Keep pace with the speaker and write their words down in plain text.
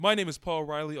My name is Paul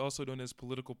Riley, also known as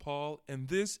Political Paul, and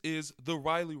this is The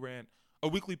Riley Rant, a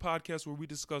weekly podcast where we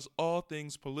discuss all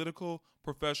things political,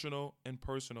 professional, and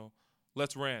personal.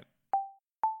 Let's rant.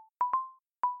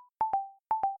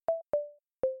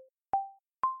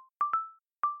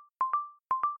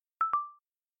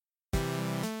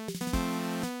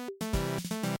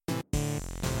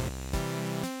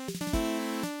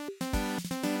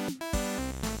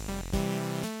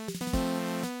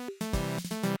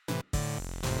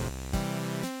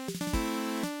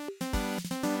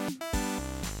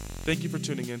 Thank you for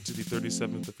tuning in to the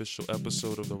 37th official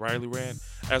episode of The Riley Rant.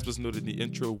 As was noted in the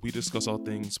intro, we discuss all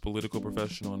things political,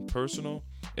 professional, and personal.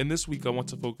 And this week, I want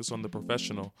to focus on the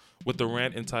professional with the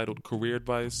rant entitled Career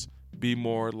Advice, Be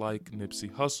More Like Nipsey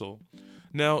Hussle.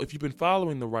 Now, if you've been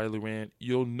following The Riley Rant,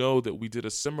 you'll know that we did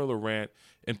a similar rant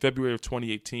in February of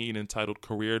 2018 entitled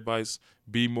Career Advice,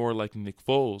 Be More Like Nick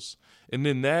Foles. And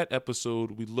in that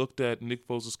episode, we looked at Nick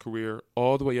Foles' career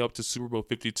all the way up to Super Bowl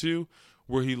 52,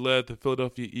 where he led the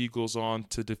Philadelphia Eagles on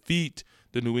to defeat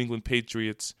the New England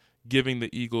Patriots, giving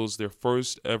the Eagles their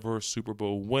first ever Super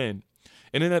Bowl win.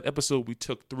 And in that episode, we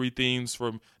took three themes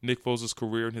from Nick Foles'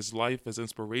 career and his life as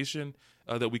inspiration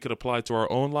that we could apply to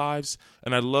our own lives.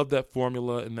 And I love that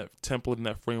formula and that template and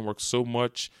that framework so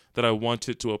much that I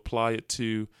wanted to apply it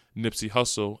to Nipsey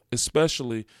Hussle,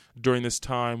 especially during this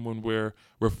time when we're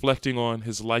reflecting on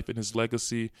his life and his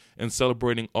legacy and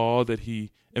celebrating all that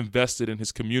he invested in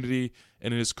his community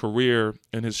and in his career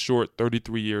in his short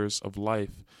 33 years of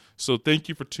life. So thank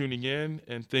you for tuning in,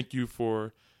 and thank you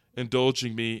for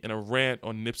indulging me in a rant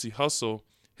on Nipsey Hussle,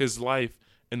 his life,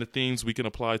 and the themes we can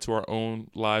apply to our own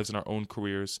lives and our own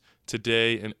careers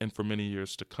today and for many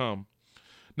years to come.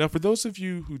 Now, for those of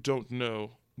you who don't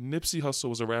know, Nipsey Hussle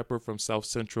was a rapper from South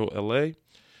Central LA.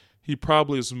 He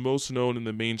probably is most known in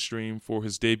the mainstream for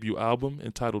his debut album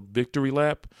entitled Victory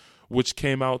Lap, which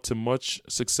came out to much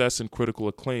success and critical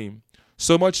acclaim.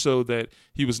 So much so that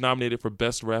he was nominated for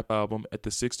Best Rap Album at the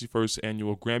 61st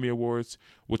Annual Grammy Awards,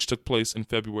 which took place in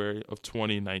February of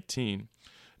 2019.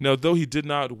 Now, though he did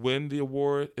not win the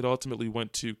award, it ultimately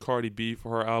went to Cardi B for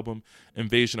her album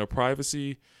Invasion of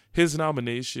Privacy. His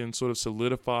nomination sort of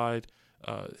solidified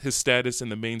his status in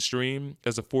the mainstream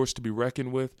as a force to be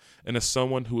reckoned with and as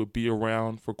someone who would be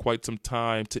around for quite some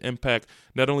time to impact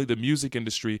not only the music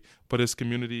industry, but his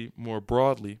community more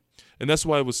broadly. And that's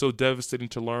why it was so devastating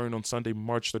to learn on Sunday,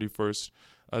 March 31st,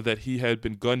 that he had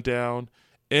been gunned down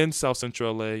in South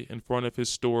Central LA in front of his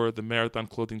store, the Marathon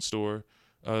Clothing Store,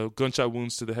 gunshot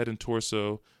wounds to the head and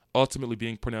torso, ultimately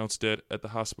being pronounced dead at the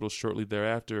hospital shortly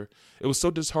thereafter. It was so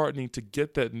disheartening to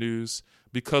get that news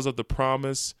because of the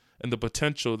promise and the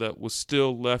potential that was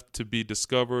still left to be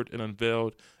discovered and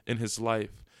unveiled in his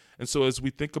life. And so as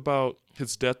we think about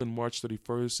his death on March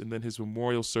 31st and then his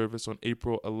memorial service on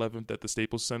April 11th at the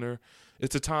Staples Center,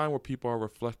 it's a time where people are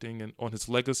reflecting on his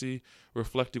legacy,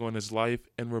 reflecting on his life,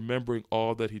 and remembering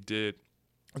all that he did.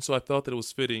 And so I felt that it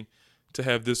was fitting to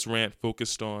have this rant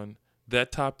focused on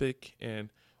that topic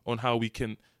and on how we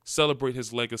can celebrate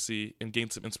his legacy and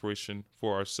gain some inspiration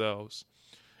for ourselves.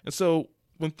 And so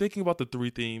when thinking about the three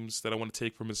themes that I want to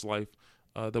take from his life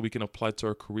that we can apply to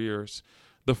our careers,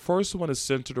 the first one is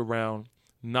centered around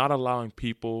not allowing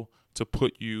people to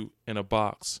put you in a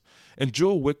box. And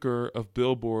Jewel Wicker of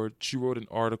Billboard, she wrote an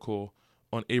article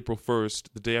on April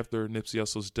 1st, the day after Nipsey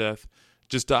Hussle's death,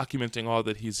 just documenting all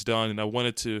that he's done. And I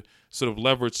wanted to sort of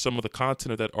leverage some of the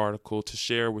content of that article to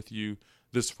share with you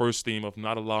this first theme of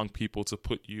not allowing people to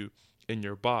put you in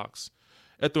your box.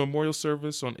 At the memorial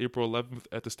service on April 11th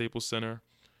at the Staples Center,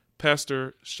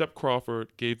 Pastor Shep Crawford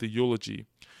gave the eulogy.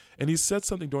 And he said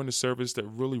something during the service that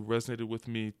really resonated with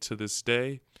me to this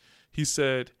day. He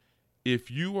said,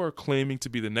 "If you are claiming to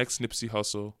be the next Nipsey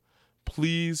Hussle,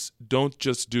 please don't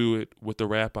just do it with the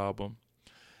rap album."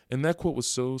 And that quote was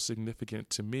so significant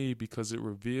to me because it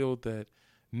revealed that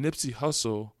Nipsey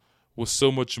Hussle was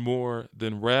so much more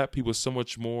than rap. He was so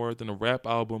much more than a rap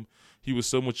album. He was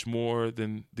so much more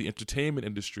than the entertainment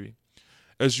industry.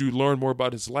 As you learn more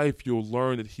about his life, you'll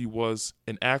learn that he was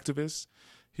an activist.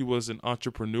 He was an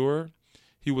entrepreneur.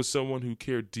 He was someone who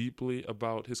cared deeply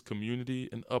about his community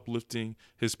and uplifting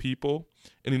his people.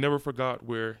 And he never forgot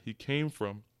where he came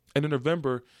from. And in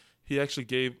November, he actually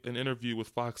gave an interview with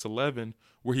Fox 11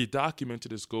 where he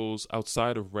documented his goals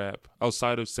outside of rap,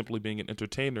 outside of simply being an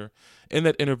entertainer. In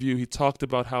that interview, he talked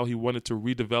about how he wanted to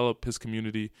redevelop his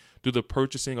community through the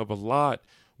purchasing of a lot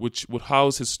which would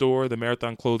house his store, the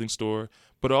Marathon Clothing Store,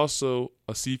 but also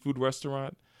a seafood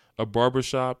restaurant, a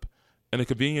barbershop, and a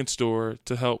convenience store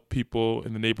to help people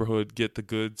in the neighborhood get the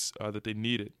goods that they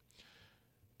needed.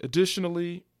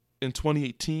 Additionally, in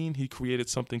 2018, he created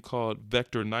something called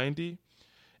Vector 90,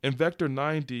 And Vector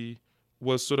 90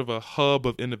 was sort of a hub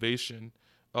of innovation,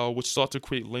 which sought to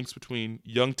create links between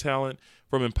young talent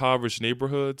from impoverished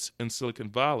neighborhoods and Silicon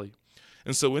Valley.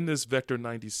 And so in this Vector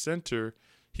 90 Center,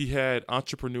 he had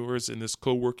entrepreneurs in this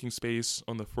co-working space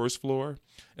on the first floor.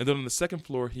 And then on the second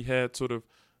floor, he had sort of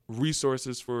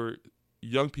resources for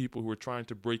young people who were trying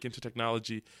to break into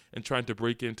technology and trying to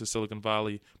break into Silicon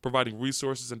Valley, providing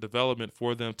resources and development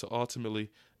for them to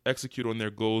ultimately execute on their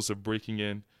goals of breaking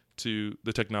in to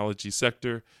the technology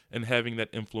sector and having that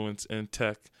influence in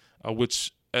tech,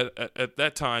 which at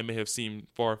that time may have seemed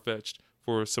far-fetched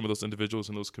for some of those individuals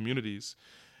in those communities.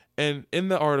 And in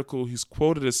the article, he's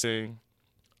quoted as saying,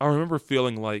 "I remember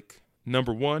feeling like,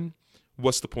 number one,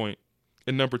 what's the point?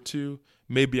 And number two,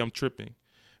 maybe I'm tripping.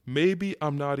 Maybe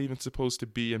I'm not even supposed to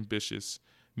be ambitious.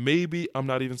 Maybe I'm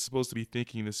not even supposed to be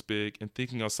thinking this big and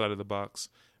thinking outside of the box.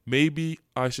 Maybe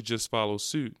I should just follow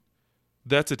suit.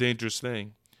 That's a dangerous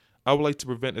thing. I would like to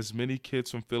prevent as many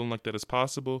kids from feeling like that as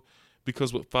possible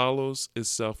because what follows is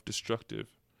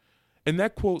self-destructive." And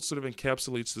that quote sort of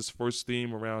encapsulates this first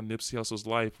theme around Nipsey Hussle's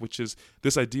life, which is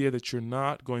this idea that you're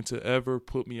not going to ever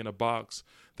put me in a box,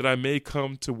 that I may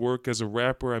come to work as a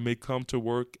rapper, I may come to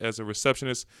work as a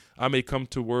receptionist, I may come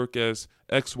to work as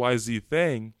XYZ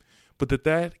thing, but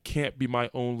that can't be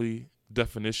my only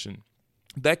definition.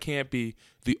 That can't be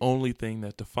the only thing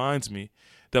that defines me.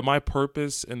 That my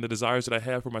purpose and the desires that I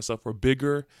have for myself are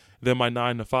bigger than my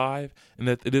 9 to 5, and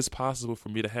that it is possible for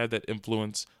me to have that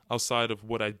influence outside of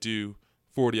what I do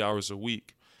 40 hours a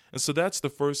week. And so that's the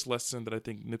first lesson that I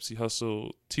think Nipsey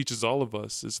Hussle teaches all of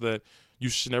us, is that you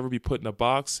should never be put in a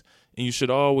box, and you should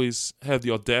always have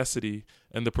the audacity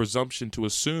and the presumption to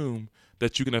assume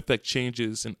that you can affect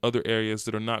changes in other areas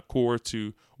that are not core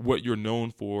to what you're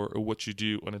known for or what you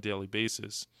do on a daily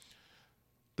basis.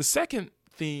 The second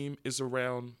theme is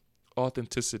around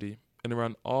authenticity, and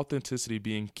around authenticity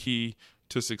being key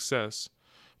to success.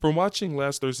 From watching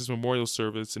last Thursday's memorial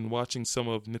service and watching some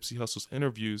of Nipsey Hussle's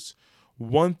interviews,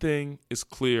 one thing is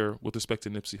clear with respect to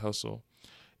Nipsey Hussle,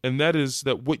 and that is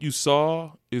that what you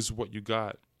saw is what you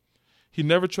got. He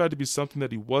never tried to be something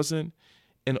that he wasn't,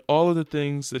 and all of the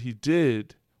things that he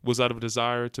did was out of a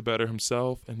desire to better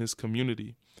himself and his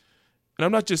community. And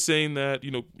I'm not just saying that,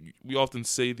 we often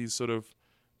say these sort of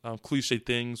cliche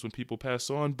things when people pass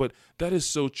on, but that is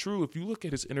so true. If you look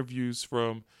at his interviews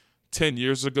from 10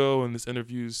 years ago and his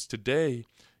interviews today,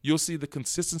 you'll see the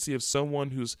consistency of someone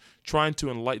who's trying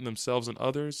to enlighten themselves and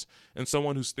others, and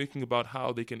someone who's thinking about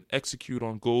how they can execute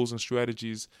on goals and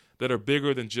strategies that are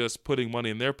bigger than just putting money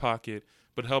in their pocket,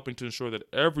 but helping to ensure that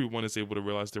everyone is able to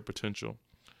realize their potential.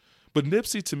 But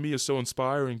Nipsey, to me, is so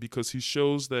inspiring because he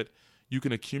shows that you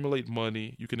can accumulate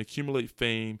money, you can accumulate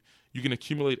fame, you can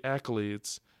accumulate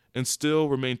accolades, and still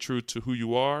remain true to who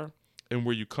you are and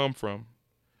where you come from.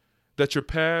 That your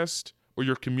past or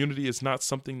your community is not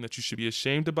something that you should be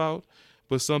ashamed about,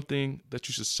 but something that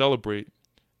you should celebrate,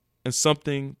 and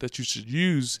something that you should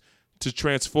use to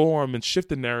transform and shift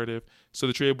the narrative so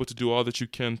that you're able to do all that you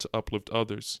can to uplift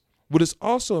others. What is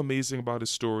also amazing about his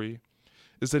story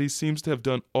is that he seems to have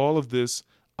done all of this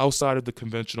outside of the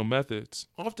conventional methods.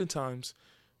 Oftentimes,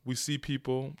 we see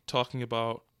people talking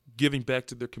about giving back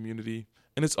to their community,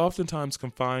 and it's oftentimes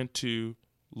confined to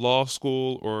law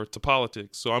school or to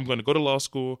politics. So I'm going to go to law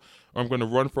school, or I'm going to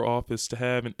run for office to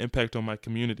have an impact on my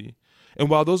community. And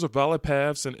while those are valid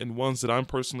paths and ones that I'm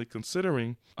personally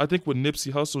considering, I think what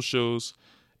Nipsey Hussle shows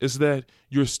is that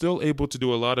you're still able to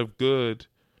do a lot of good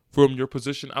from your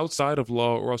position outside of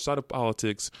law or outside of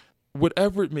politics.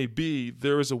 Whatever it may be,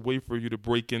 there is a way for you to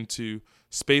break into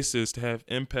spaces to have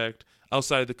impact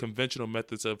outside of the conventional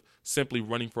methods of simply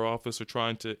running for office or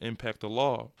trying to impact the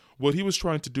law. What he was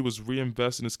trying to do was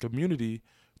reinvest in his community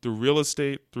through real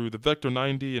estate, through the Vector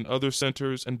 90 and other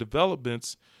centers and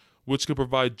developments, which could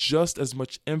provide just as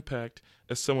much impact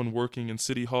as someone working in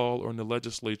City Hall or in the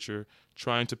legislature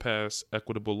trying to pass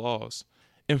equitable laws.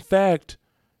 In fact,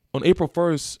 on April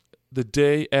 1st, the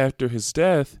day after his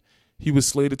death, he was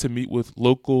slated to meet with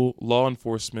local law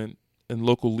enforcement and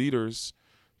local leaders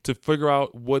to figure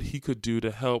out what he could do to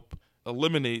help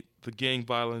eliminate the gang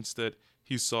violence that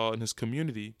he saw in his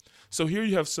community. So here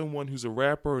you have someone who's a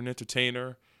rapper and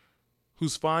entertainer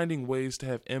who's finding ways to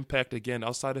have impact, again,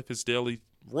 outside of his daily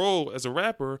role as a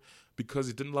rapper, because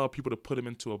he didn't allow people to put him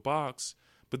into a box.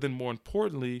 But then more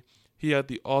importantly, he had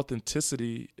the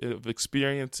authenticity of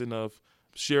experience and of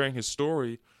sharing his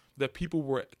story that people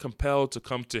were compelled to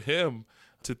come to him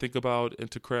to think about and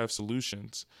to craft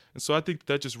solutions. And so I think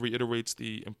that just reiterates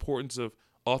the importance of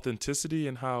authenticity,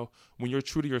 and how when you're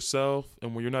true to yourself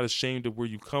and when you're not ashamed of where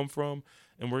you come from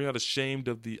and when you're not ashamed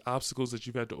of the obstacles that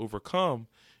you've had to overcome,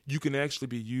 you can actually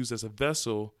be used as a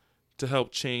vessel to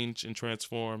help change and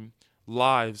transform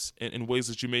lives in ways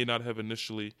that you may not have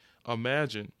initially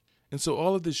imagined. And so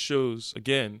all of this shows,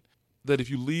 again, that if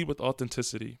you lead with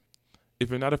authenticity, if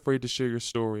you're not afraid to share your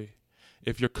story,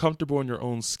 if you're comfortable in your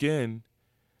own skin,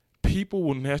 people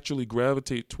will naturally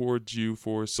gravitate towards you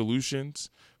for solutions,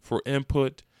 for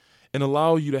input, and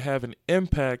allow you to have an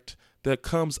impact that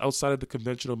comes outside of the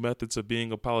conventional methods of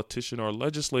being a politician or a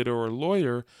legislator or a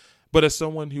lawyer, but as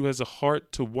someone who has a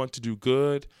heart to want to do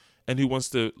good and who wants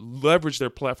to leverage their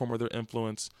platform or their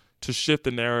influence to shift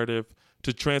the narrative,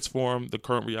 to transform the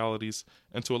current realities,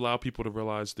 and to allow people to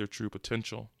realize their true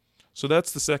potential. So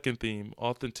that's the second theme,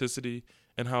 authenticity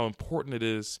and how important it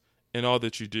is in all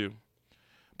that you do.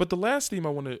 But the last theme I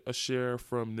want to share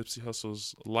from Nipsey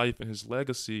Hussle's life and his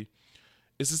legacy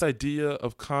is this idea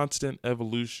of constant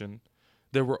evolution,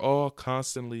 that we're all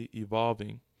constantly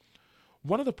evolving.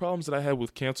 One of the problems that I had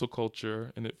with cancel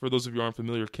culture, and for those of you who aren't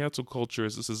familiar, cancel culture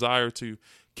is this desire to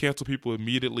cancel people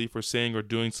immediately for saying or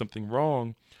doing something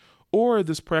wrong, or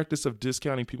this practice of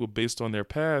discounting people based on their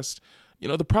past.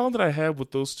 The problem that I have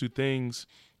with those two things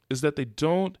is that they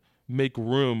don't make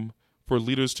room for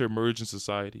leaders to emerge in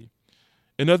society.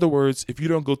 In other words, if you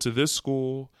don't go to this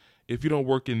school, if you don't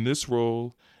work in this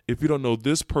role, if you don't know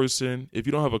this person, if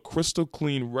you don't have a crystal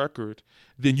clean record,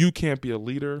 then you can't be a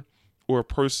leader or a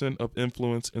person of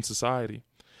influence in society.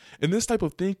 And this type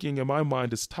of thinking, in my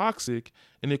mind, is toxic,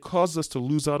 and it causes us to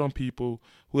lose out on people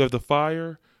who have the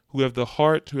fire, who have the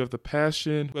heart, who have the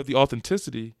passion, who have the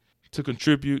authenticity to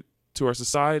contribute to our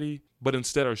society, but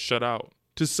instead are shut out.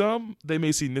 To some, they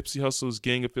may see Nipsey Hussle's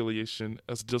gang affiliation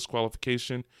as a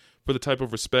disqualification for the type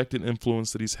of respect and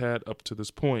influence that he's had up to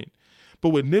this point. But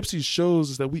what Nipsey shows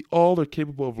is that we all are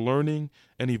capable of learning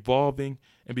and evolving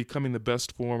and becoming the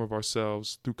best form of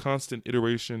ourselves through constant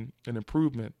iteration and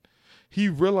improvement. He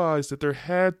realized that there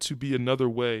had to be another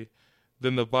way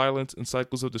than the violence and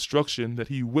cycles of destruction that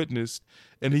he witnessed,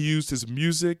 and he used his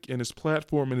music and his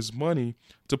platform and his money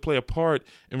to play a part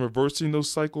in reversing those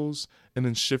cycles and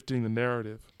in shifting the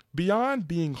narrative. Beyond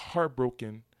being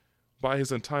heartbroken by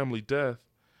his untimely death,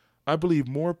 I believe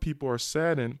more people are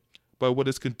saddened by what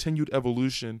his continued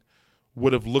evolution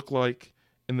would have looked like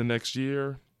in the next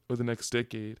year or the next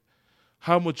decade.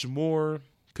 How much more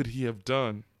could he have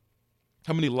done?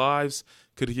 How many lives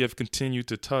could he have continued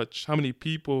to touch? How many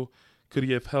people could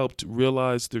he have helped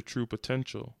realize their true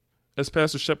potential? As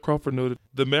Pastor Shep Crawford noted,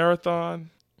 the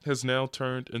marathon has now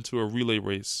turned into a relay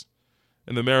race.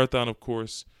 And the marathon, of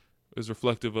course, is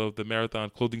reflective of the Marathon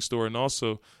clothing store and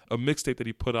also a mixtape that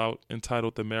he put out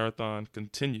entitled The Marathon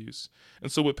Continues.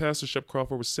 And so what Pastor Shep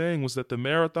Crawford was saying was that the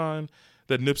marathon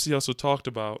that Nipsey Hussle talked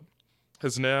about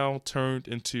has now turned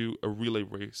into a relay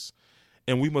race.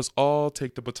 And we must all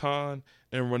take the baton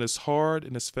and run as hard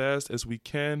and as fast as we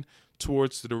can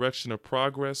towards the direction of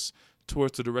progress,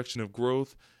 towards the direction of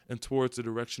growth, and towards the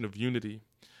direction of unity.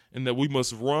 And that we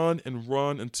must run and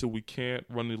run until we can't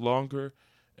run any longer.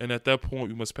 And at that point,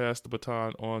 we must pass the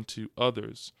baton on to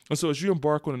others. And so as you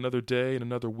embark on another day and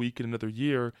another week and another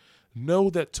year,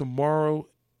 know that tomorrow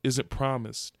isn't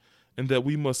promised, and that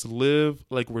we must live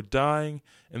like we're dying,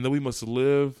 and that we must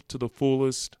live to the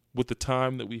fullest with the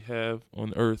time that we have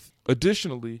on earth.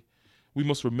 Additionally, we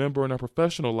must remember in our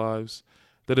professional lives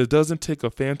that it doesn't take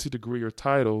a fancy degree or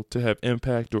title to have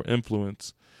impact or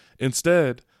influence.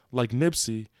 Instead, like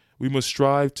Nipsey, we must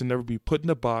strive to never be put in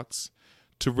a box,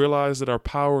 to realize that our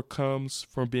power comes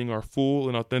from being our full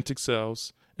and authentic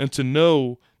selves, and to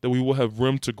know that we will have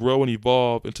room to grow and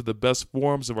evolve into the best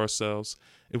forms of ourselves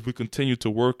if we continue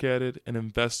to work at it and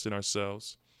invest in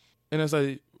ourselves. And as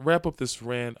I wrap up this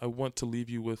rant, I want to leave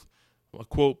you with a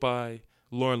quote by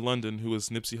Lauren London, who is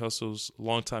Nipsey Hussle's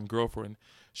longtime girlfriend.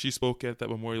 She spoke at that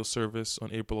memorial service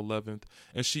on April 11th,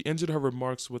 and she ended her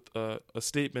remarks with a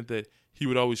statement that he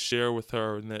would always share with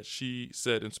her and that she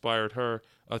said inspired her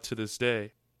to this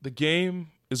day. The game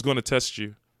is going to test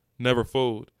you. Never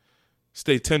fold.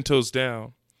 Stay 10 toes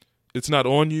down. It's not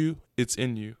on you, it's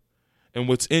in you. And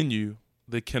what's in you,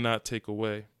 they cannot take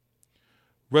away.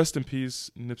 Rest in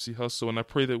peace, Nipsey Hussle, and I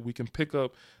pray that we can pick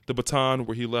up the baton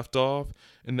where he left off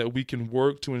and that we can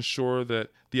work to ensure that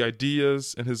the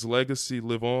ideas and his legacy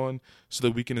live on so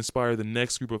that we can inspire the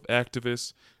next group of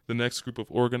activists, the next group of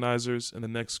organizers, and the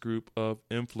next group of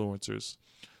influencers.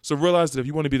 So realize that if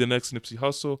you want to be the next Nipsey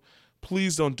Hussle,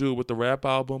 please don't do it with the rap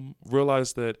album.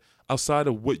 Realize that outside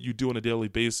of what you do on a daily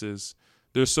basis,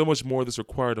 there's so much more that's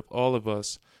required of all of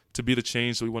us to be the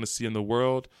change that we want to see in the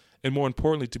world, and more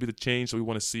importantly, to be the change that we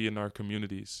want to see in our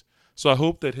communities. So I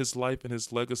hope that his life and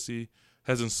his legacy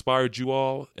has inspired you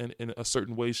all in a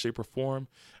certain way, shape, or form.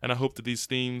 And I hope that these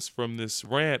themes from this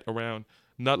rant around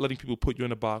not letting people put you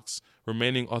in a box,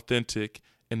 remaining authentic,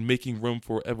 and making room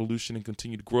for evolution and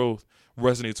continued growth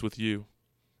resonates with you.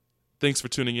 Thanks for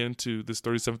tuning in to this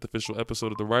 37th official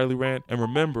episode of the Riley Rant. And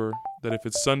remember that if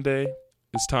it's Sunday,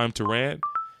 it's time to rant.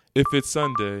 If it's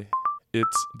Sunday,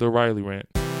 it's the Riley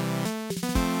Rant.